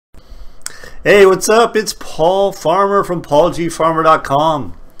Hey, what's up? It's Paul Farmer from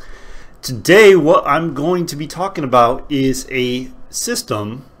paulgfarmer.com. Today, what I'm going to be talking about is a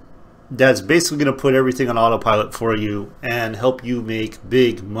system that's basically going to put everything on autopilot for you and help you make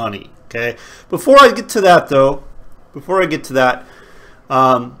big money. Okay. Before I get to that, though,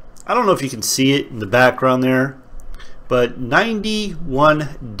 I don't know if you can see it in the background there, but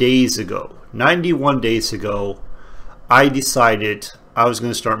 91 days ago, I decided I was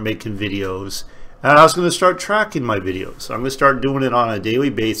going to start making videos, and I was going to start tracking my videos. I'm going to start doing it on a daily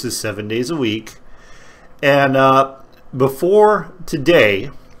basis, 7 days a week. And before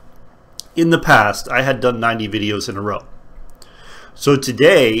today, in the past, I had done 90 videos in a row. So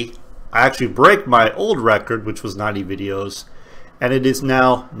today, I actually break my old record, which was 90 videos, and it is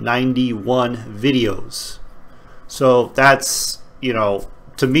now 91 videos. So that's,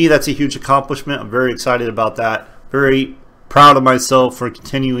 to me, that's a huge accomplishment. I'm very excited about that. Very proud of myself for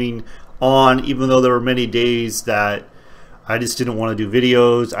continuing on, even though there were many days that I just didn't want to do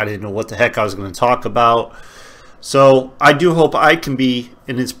videos. I didn't know what the heck I was going to talk about. So I do hope I can be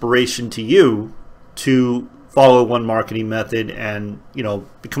an inspiration to you to follow one marketing method and,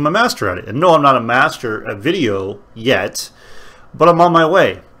 become a master at it. And no, I'm not a master at video yet, but I'm on my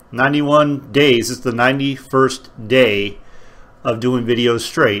way. 91 days is the 91st day of doing videos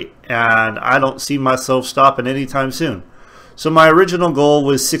straight, and I don't see myself stopping anytime soon. So my original goal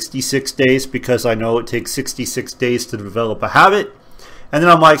was 66 days because I know it takes 66 days to develop a habit. And then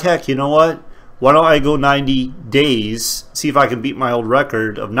I'm like, heck, you know what? Why don't I go 90 days, see if I can beat my old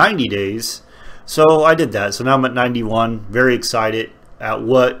record of 90 days. So I did that. So now I'm at 91, very excited at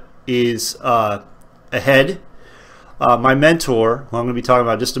what is ahead. My mentor, who I'm going to be talking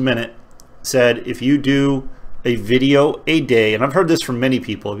about in just a minute, said if you do a video a day, and I've heard this from many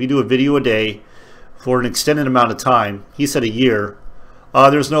people, if you do a video a day for an extended amount of time, he said a year,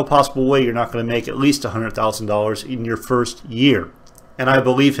 there's no possible way you're not going to make at least $100,000 in your first year. And I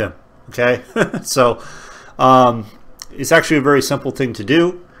believe him, okay? So it's actually a very simple thing to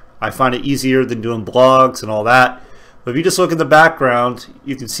do. I find it easier than doing blogs and all that. But if you just look at the background,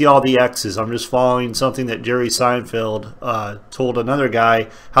 you can see all the X's. I'm just following something that Jerry Seinfeld told another guy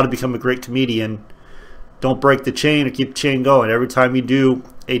how to become a great comedian. Don't break the chain or keep the chain going. Every time you do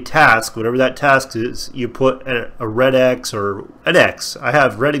a task, whatever that task is, you put a red X or an X. I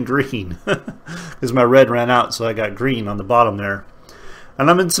have red and green because my red ran out, so I got green on the bottom there. And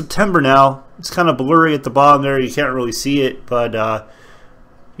I'm in September now. It's kind of blurry at the bottom there. You can't really see it, but I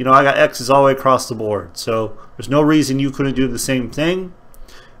got X's all the way across the board. So there's no reason you couldn't do the same thing,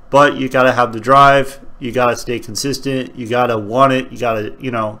 but you got to have the drive. You got to stay consistent. You got to want it. You got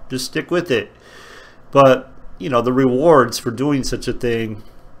to, just stick with it. But, the rewards for doing such a thing,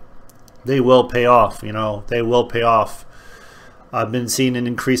 they will pay off, they will pay off. I've been seeing an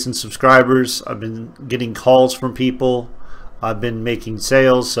increase in subscribers. I've been getting calls from people. I've been making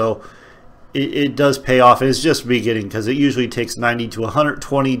sales. So it does pay off. And it's just beginning because it usually takes 90 to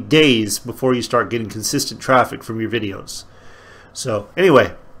 120 days before you start getting consistent traffic from your videos. So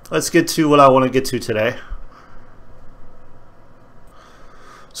anyway, let's get to what I want to get to today.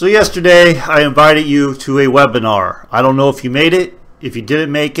 So yesterday I invited you to a webinar. I don't know if you made it. If you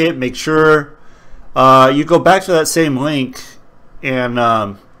didn't make it, make sure you go back to that same link and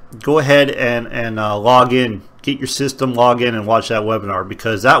go ahead and log in. Get your system, log in, and watch that webinar,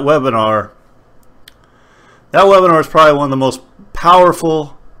 because that webinar is probably one of the most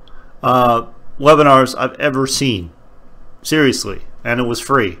powerful webinars I've ever seen. Seriously, and it was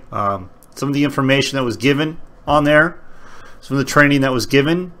free. Some of the information that was given on there, some of the training that was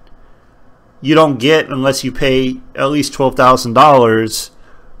given, you don't get unless you pay at least $12,000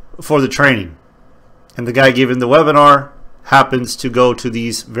 for the training. And the guy giving the webinar happens to go to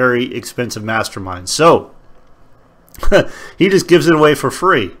these very expensive masterminds. So he just gives it away for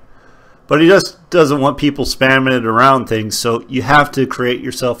free. But he just doesn't want people spamming it around things. So you have to create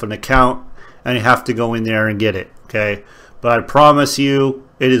yourself an account and you have to go in there and get it. Okay? But I promise you,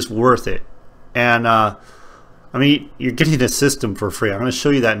 it is worth it. And you're getting a system for free. I'm going to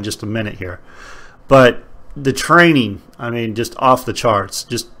show you that in just a minute here. But the training, just off the charts.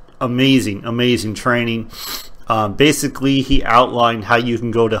 Just amazing, amazing training. Basically, he outlined how you can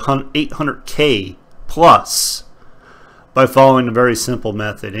go to 800K plus by following a very simple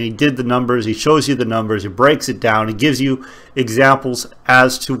method. And he did the numbers. He shows you the numbers. He breaks it down. He gives you examples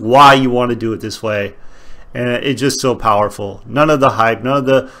as to why you want to do it this way. And it's just so powerful. None of the hype, none of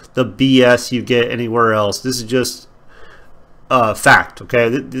the BS you get anywhere else. This is just fact, okay?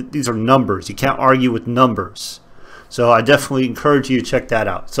 These are numbers. You can't argue with numbers. So I definitely encourage you to check that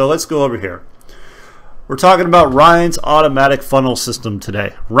out. So let's go over here. We're talking about Ryan's automatic funnel system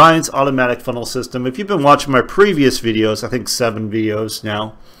today. Ryan's automatic funnel system. If you've been watching my previous videos, I think 7 videos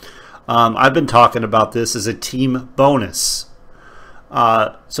now, I've been talking about this as a team bonus.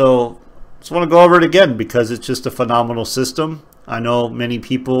 So just want to go over it again because it's just a phenomenal system. I know many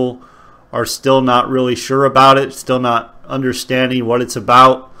people are still not really sure about it, still not understanding what it's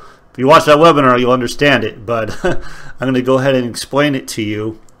about. If you watch that webinar, you'll understand it, but I'm going to go ahead and explain it to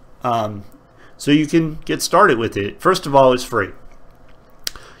you so you can get started with it. First of all, it's free.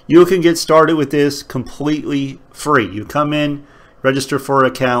 You can get started with this completely free. You come in, register for an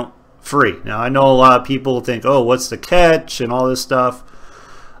account, free. Now, I know a lot of people think, oh, what's the catch and all this stuff.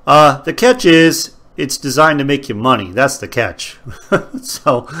 The catch is it's designed to make you money. That's the catch.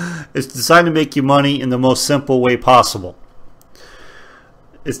 So it's designed to make you money in the most simple way possible.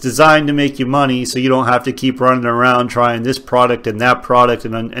 It's designed to make you money so you don't have to keep running around trying this product and that product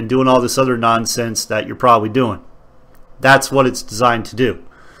and doing all this other nonsense that you're probably doing. That's what it's designed to do.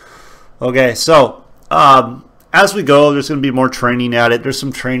 Okay, so as we go, there's going to be more training at it. There's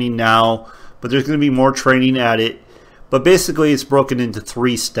some training now, but there's going to be more training at it. But basically, it's broken into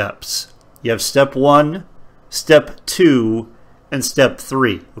 3 steps. You have step 1, step 2, and step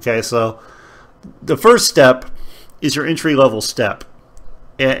 3. Okay, so the first step is your entry-level step.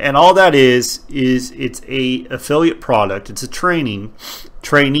 And all that is it's a affiliate product. It's a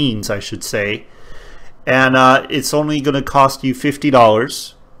trainings, I should say. And it's only going to cost you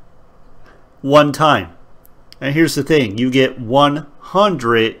 $50 one time. And here's the thing. You get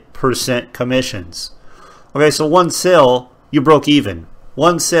 100% commissions. Okay, so one sale, you broke even.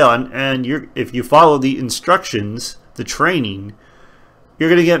 One sale, and if you follow the instructions, the training, you're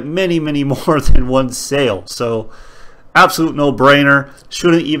going to get many, many more than one sale. So absolute no-brainer.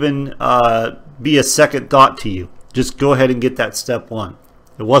 Shouldn't even be a second thought to you. Just go ahead and get that step 1.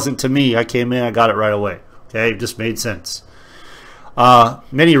 It wasn't to me. I came in, I got it right away. Okay, it just made sense.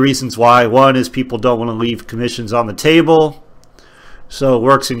 Many reasons why. One is people don't want to leave commissions on the table. So it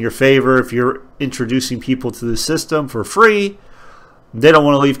works in your favor if you're introducing people to the system for free. They don't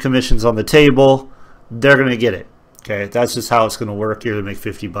want to leave commissions on the table. They're going to get it. Okay, that's just how it's going to work. You're going to make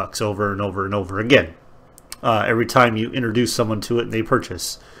 $50 over and over and over again. Every time you introduce someone to it and they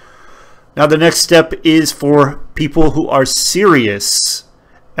purchase. Now the next step is for people who are serious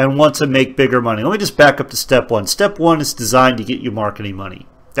and want to make bigger money. Let me just back up to step 1. Step 1 is designed to get you marketing money.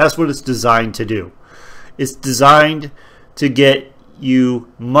 That's what it's designed to do. It's designed to get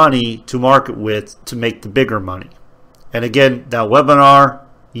you money to market with to make the bigger money. And again, that webinar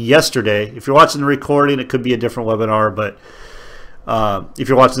yesterday, if you're watching the recording, it could be a different webinar, but if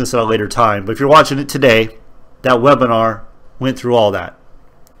you're watching this at a later time, but if you're watching it today, that webinar went through all that.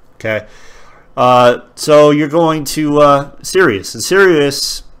 Okay, so you're going to serious. And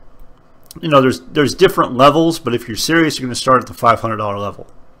serious, you know, there's different levels, but if you're serious, you're going to start at the $500 level.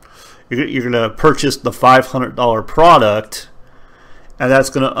 You're going to purchase the $500 product, and that's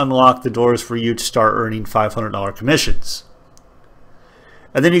going to unlock the doors for you to start earning $500 commissions.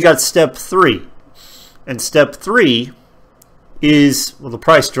 And then you got step 3, and step 3 is, well, the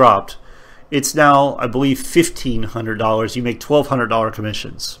price dropped. It's now, I believe, $1,500. You make $1,200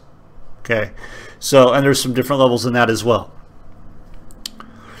 commissions. Okay, so, and there's some different levels in that as well.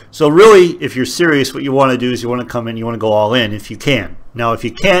 So really, if you're serious, what you want to do is you want to come in, you want to go all in if you can. Now, if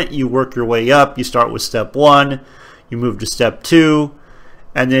you can't, you work your way up. You start with step 1, you move to step 2,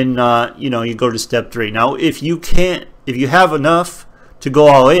 and then you know, you go to step 3. Now, if you can't, if you have enough to go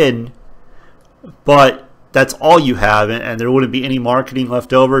all in, but that's all you have, and there wouldn't be any marketing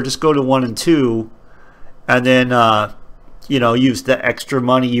left over, just go to 1 and 2, and then you know, use the extra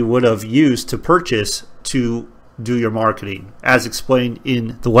money you would have used to purchase to do your marketing, as explained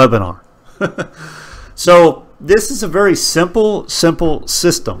in the webinar. So this is a very simple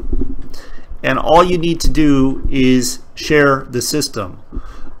system, and all you need to do is share the system.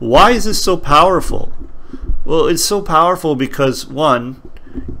 Why is this so powerful? Well, it's so powerful because, one,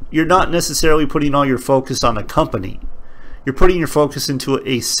 you're not necessarily putting all your focus on a company. You're putting your focus into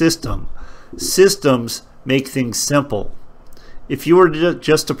a system. Systems make things simple. If you were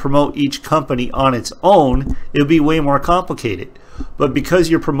just to promote each company on its own, it would be way more complicated. But because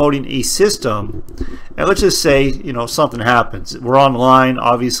you're promoting a system, and let's just say, you know, something happens. We're online,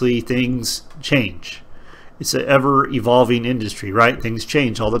 obviously things change. It's an ever-evolving industry, right? Things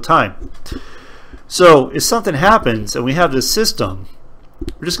change all the time. So if something happens and we have this system,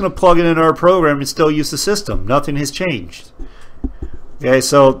 we're just going to plug it into our program and still use the system. Nothing has changed. Okay,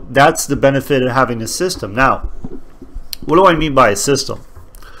 so that's the benefit of having a system. Now, what do I mean by a system?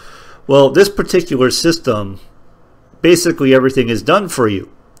 Well, this particular system, basically everything is done for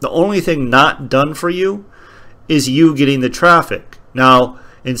you. The only thing not done for you is you getting the traffic. Now,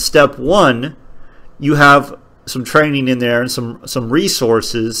 in step 1, you have some training in there and some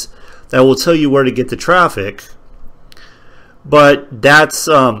resources that will tell you where to get the traffic. But that's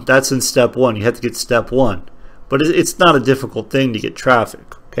in step 1. You have to get step 1. But it's not a difficult thing to get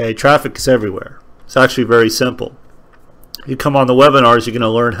traffic. Okay, traffic is everywhere. It's actually very simple. You come on the webinars, you're going to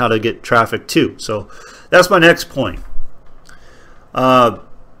learn how to get traffic too. So that's my next point. There's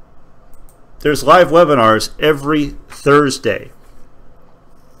live webinars every Thursday.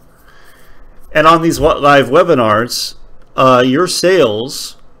 And on these live webinars, your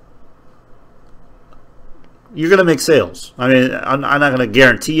sales, you're going to make sales. I mean, I'm not going to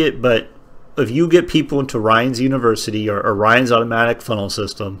guarantee it, but if you get people into Ryan's University or Ryan's Automatic Funnel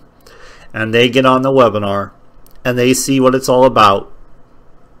System, and they get on the webinar, and they see what it's all about,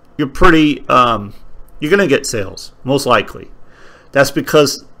 you're going to get sales, most likely. That's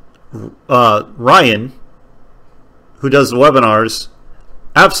because Ryan, who does the webinars,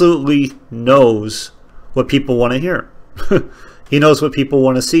 absolutely knows what people want to hear. He knows what people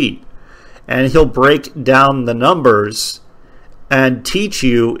want to see. And he'll break down the numbers and teach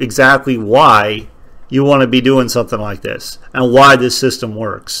you exactly why you want to be doing something like this, and why this system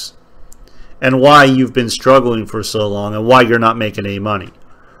works, and why you've been struggling for so long, and why you're not making any money.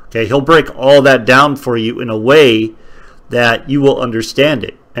 Okay, he'll break all that down for you in a way that you will understand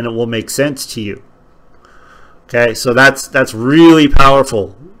it, and it will make sense to you. Okay, so that's really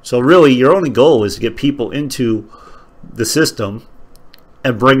powerful. So really, your only goal is to get people into the system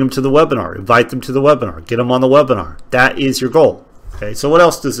and bring them to the webinar. Invite them to the webinar. Get them on the webinar. That is your goal. Okay, so what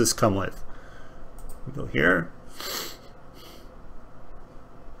else does this come with? Go here.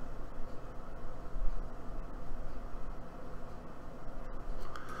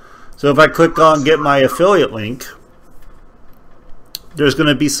 So if I click on get my affiliate link, there's going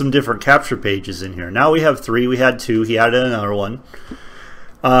to be some different capture pages in here. Now we have 3. We had 2. He added another one.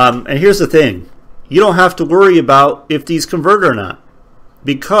 And here's the thing. You don't have to worry about if these convert or not,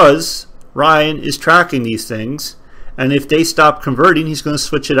 because Ryan is tracking these things, and if they stop converting, he's going to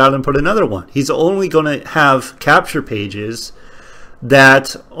switch it out and put another one. He's only going to have capture pages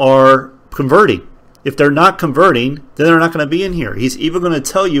that are converting. If they're not converting, then they're not going to be in here. He's even going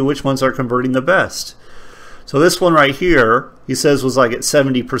to tell you which ones are converting the best. So this one right here, he says was like at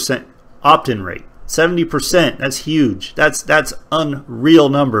 70% opt-in rate. 70%, that's huge. That's unreal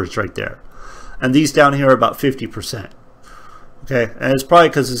numbers right there. And these down here are about 50%. Okay, and it's probably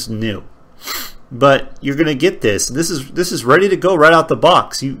because it's new. But you're going to get this. This is ready to go right out the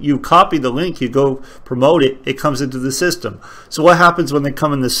box. You copy the link, you go promote it, it comes into the system. So what happens when they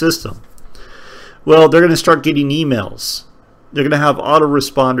come in the system? Well, they're going to start getting emails. They're going to have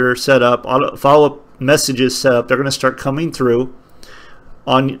autoresponder set up, follow-up messages set up. They're going to start coming through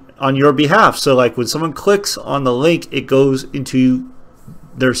on your behalf. So like when someone clicks on the link, it goes into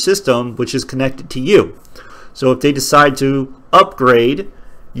their system, which is connected to you. So if they decide to upgrade,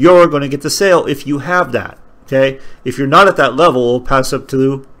 you're going to get the sale if you have that. Okay? If you're not at that level, it'll pass up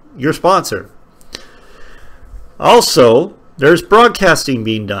to your sponsor. Also, there's broadcasting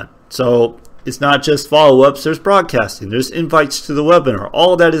being done. So it's not just follow-ups, there's broadcasting, there's invites to the webinar.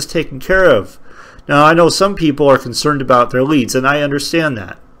 All of that is taken care of. Now, I know some people are concerned about their leads, and I understand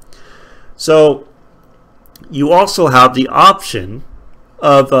that. So you also have the option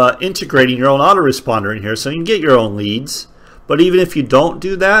of integrating your own autoresponder in here, so you can get your own leads. But even if you don't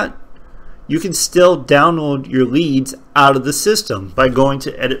do that, you can still download your leads out of the system by going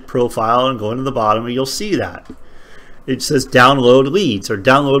to Edit Profile and going to the bottom, and you'll see that. It says Download Leads or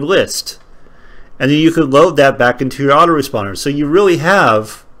Download List. And then you can load that back into your autoresponder. So you really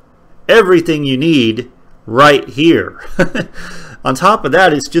have everything you need right here. On top of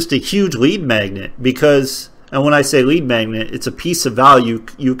that, it's just a huge lead magnet because, and when I say lead magnet, it's a piece of value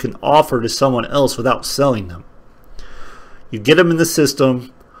you can offer to someone else without selling them. You get them in the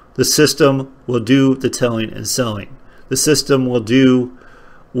system will do the telling and selling. The system will do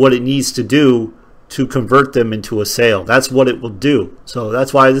what it needs to do to convert them into a sale. That's what it will do. So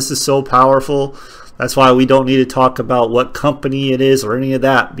that's why this is so powerful. That's why we don't need to talk about what company it is or any of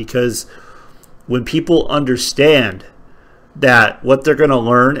that, because when people understand that what they're going to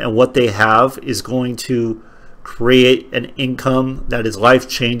learn and what they have is going to create an income that is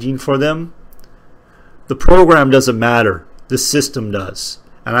life-changing for them, the program doesn't matter. The system does.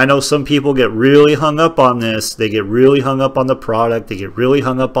 And I know some people get really hung up on this. They get really hung up on the product. They get really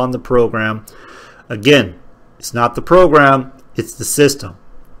hung up on the program. Again, it's not the program, it's the system.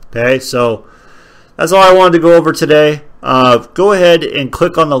 Okay, so that's all I wanted to go over today. Go ahead and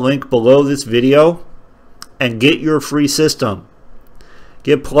click on the link below this video and get your free system.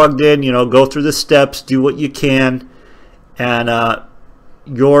 get plugged in, you know, go through the steps, do what you can, and and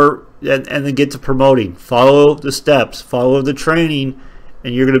then get to promoting. Follow the steps, follow the training,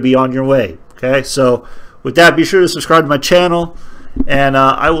 and you're going to be on your way. Okay, so with that, be sure to subscribe to my channel, and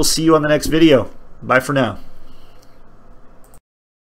I will see you on the next video. Bye for now.